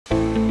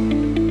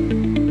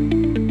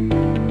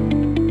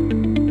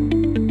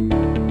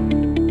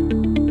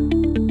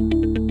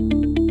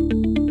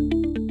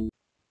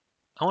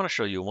to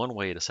show you one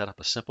way to set up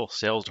a simple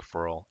sales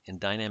deferral in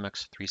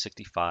Dynamics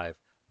 365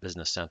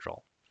 Business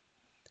Central.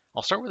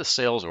 I'll start with a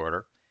sales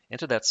order.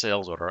 Into that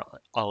sales order,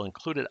 I'll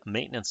include a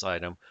maintenance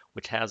item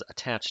which has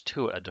attached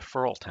to it a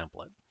deferral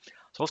template.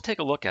 So let's take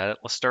a look at it.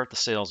 Let's start the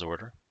sales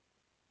order.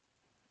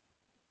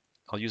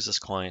 I'll use this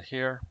client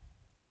here.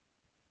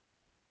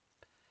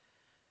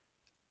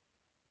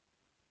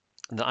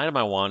 And the item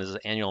I want is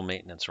annual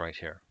maintenance right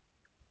here.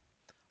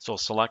 So I'll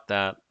select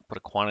that, put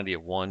a quantity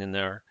of 1 in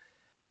there.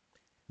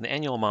 And the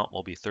annual amount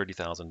will be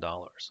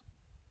 $30,000.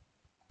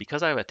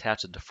 Because I've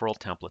attached a deferral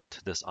template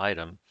to this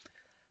item,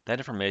 that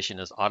information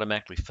is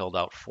automatically filled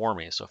out for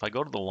me. So if I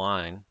go to the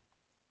line,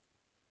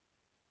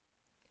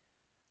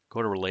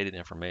 go to related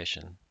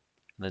information, and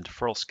then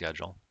deferral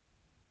schedule,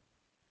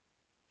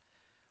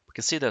 we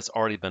can see that's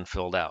already been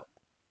filled out.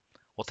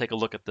 We'll take a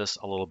look at this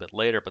a little bit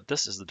later, but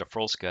this is the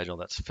deferral schedule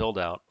that's filled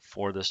out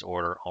for this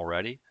order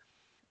already.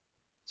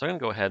 So I'm going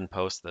to go ahead and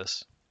post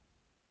this.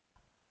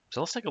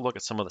 So let's take a look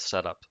at some of the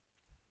setup.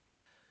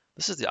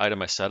 This is the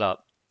item I set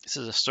up. This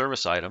is a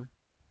service item.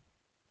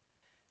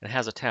 It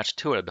has attached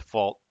to it a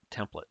default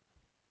template.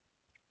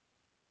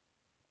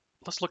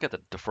 Let's look at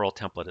the deferral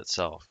template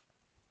itself.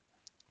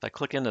 If I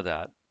click into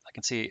that, I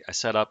can see I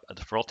set up a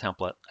deferral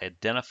template. I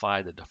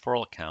identify the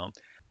deferral account.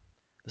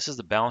 This is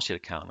the balance sheet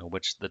account in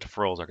which the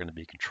deferrals are going to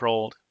be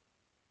controlled.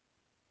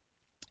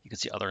 You can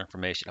see other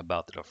information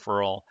about the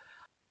deferral.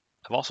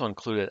 I've also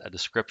included a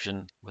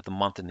description with the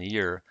month and the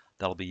year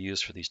that will be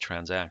used for these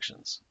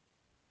transactions.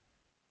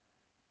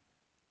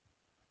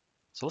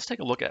 So let's take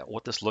a look at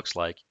what this looks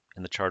like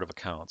in the chart of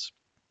accounts.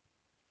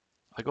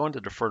 If I go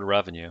into deferred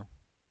revenue,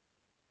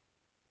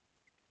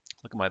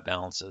 look at my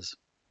balances.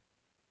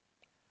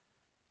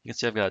 You can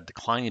see I've got a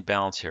declining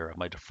balance here of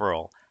my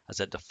deferral as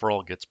that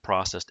deferral gets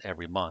processed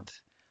every month.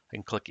 I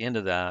can click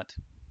into that,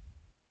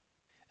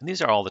 and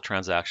these are all the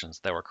transactions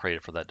that were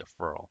created for that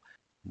deferral.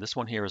 This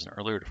one here is an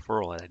earlier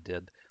deferral that I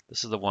did.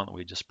 This is the one that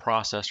we just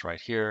processed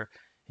right here,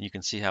 and you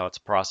can see how it's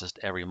processed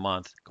every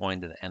month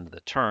going to the end of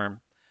the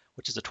term,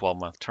 which is a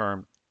 12-month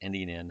term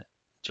ending in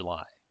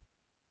July.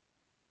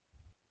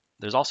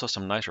 There's also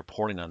some nice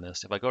reporting on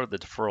this. If I go to the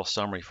deferral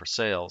summary for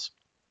sales,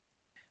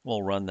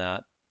 we'll run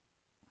that.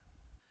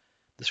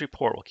 This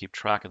report will keep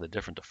track of the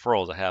different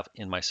deferrals I have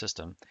in my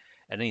system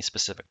at any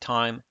specific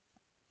time.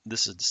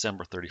 This is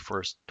December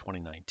 31st,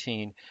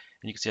 2019. And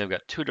you can see I've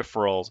got 2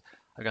 deferrals.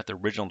 I've got the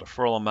original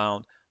deferral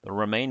amount, the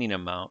remaining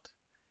amount,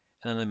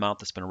 and then the amount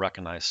that's been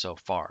recognized so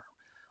far.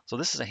 So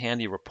this is a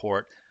handy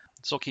report.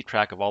 This will keep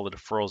track of all the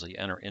deferrals that you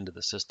enter into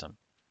the system.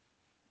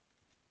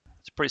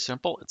 It's pretty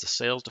simple. It's a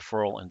sales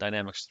deferral in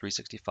Dynamics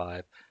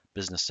 365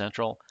 Business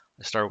Central.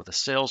 I started with a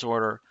sales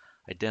order,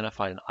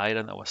 identified an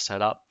item that was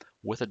set up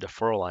with a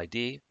deferral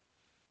ID,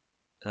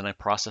 and then I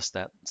processed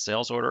that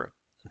sales order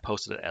and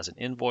posted it as an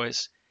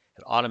invoice.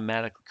 It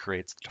automatically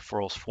creates the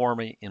deferrals for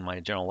me in my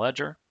general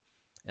ledger,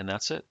 and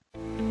that's it.